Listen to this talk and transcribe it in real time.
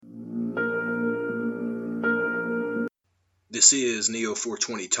This is Neo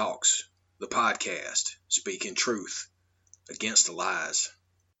 420 Talks, the podcast, speaking truth against the lies.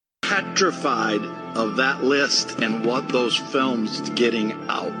 Petrified of that list and what those films getting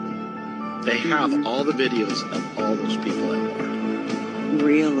out. They have all the videos of all those people in there.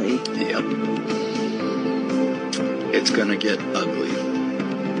 Really? Yep. It's going to get ugly.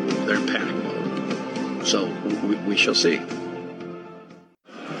 They're in panic mode. So we shall see.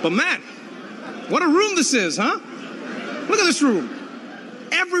 But man, what a room this is, huh? Look at this room.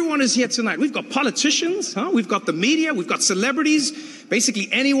 Everyone is here tonight. We've got politicians, huh? We've got the media, we've got celebrities, basically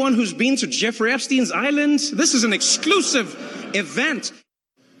anyone who's been to Jeffrey Epstein's island. This is an exclusive event.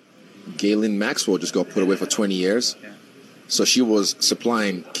 Ghislaine Maxwell just got put away for 20 years. So she was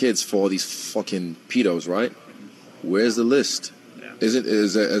supplying kids for these fucking pedos, right? Where's the list? Is it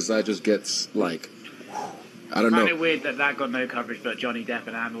as that just gets like, I don't know. Kind of weird that got no coverage, but Johnny Depp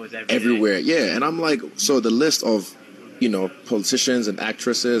and Amber was everywhere. Yeah, and I'm like, so the list of, politicians and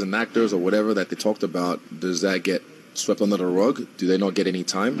actresses and actors or whatever that they talked about, does that get swept under the rug? Do they not get any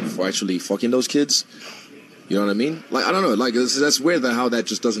time for actually fucking those kids? You know what I mean? Like, I don't know. Like, that's weird how that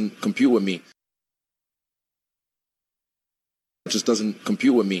just doesn't compute with me. Just doesn't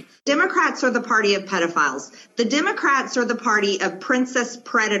compute with me. Democrats are the party of pedophiles. The Democrats are the party of princess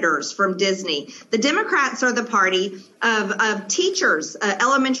predators from Disney. The Democrats are the party of teachers,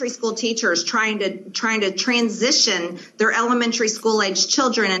 elementary school teachers trying to transition their elementary school age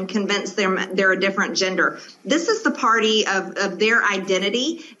children and convince them they're a different gender. This is the party of their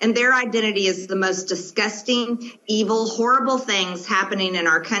identity, and their identity is the most disgusting, evil, horrible things happening in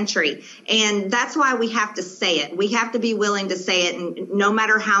our country. And that's why we have to say it. We have to be willing to say it, and no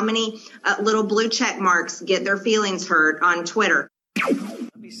matter how many little blue check marks get their feelings hurt on Twitter.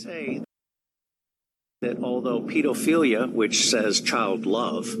 Let me say that although pedophilia, which says child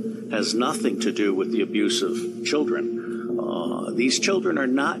love, has nothing to do with the abuse of children, these children are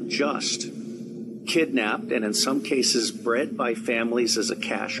not just kidnapped and in some cases bred by families as a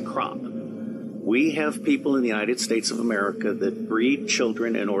cash crop. We have people in the United States of America that breed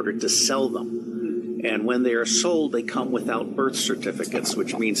children in order to sell them. And when they are sold, they come without birth certificates,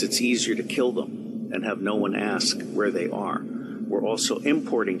 which means it's easier to kill them and have no one ask where they are. We're also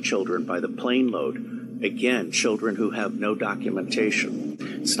importing children by the plane load. Again, children who have no documentation.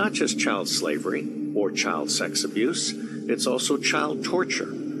 It's not just child slavery or child sex abuse. It's also child torture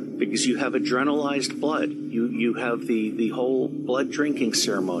because you have adrenalized blood. You have the whole blood drinking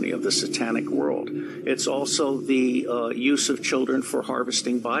ceremony of the satanic world. It's also the use of children for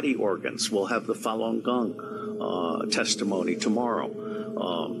harvesting body organs. We'll have the Falun Gong testimony tomorrow.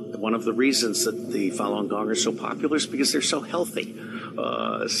 One of the reasons that the Falun Gong are so popular is because they're so healthy,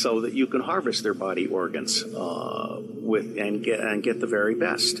 so that you can harvest their body organs and get the very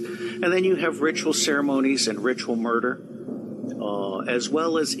best. And then you have ritual ceremonies and ritual murder, as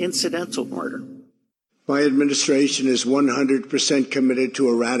well as incidental murder. My administration is 100% committed to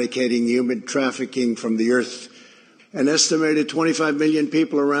eradicating human trafficking from the earth. An estimated 25 million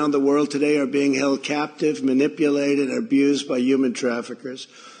people around the world today are being held captive, manipulated, and abused by human traffickers.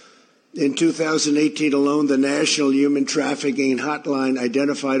 In 2018 alone, the National Human Trafficking Hotline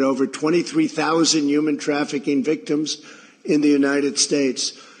identified over 23,000 human trafficking victims in the United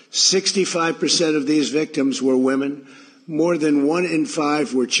States. 65% of these victims were women. More than 1 in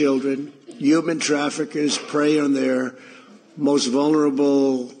 5 were children. Human traffickers prey on their most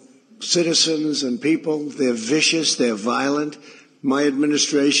vulnerable citizens and people. They're vicious. They're violent. My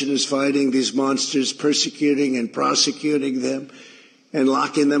administration is fighting these monsters, persecuting and prosecuting them, and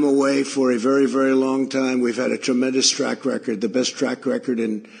locking them away for a very, very long time. We've had a tremendous track record, the best track record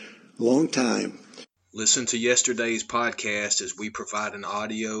in a long time. Listen to yesterday's podcast as we provide an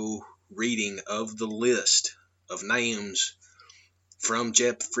audio reading of the list of names from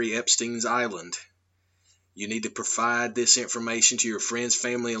Jeffrey Epstein's island. You need to provide this information to your friends,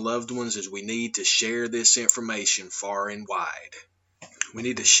 family, and loved ones, as we need to share this information far and wide. We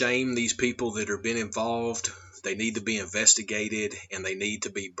need to shame these people that have been involved. They need to be investigated, and they need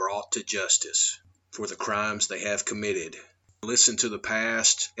to be brought to justice for the crimes they have committed. Listen to the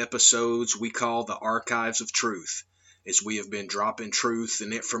past episodes we call the Archives of Truth, as we have been dropping truth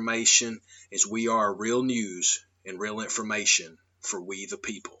and information, as we are real news and real information for we the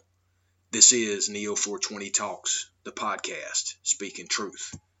people. This is Neo 420 Talks, the podcast, speaking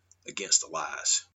truth against the lies.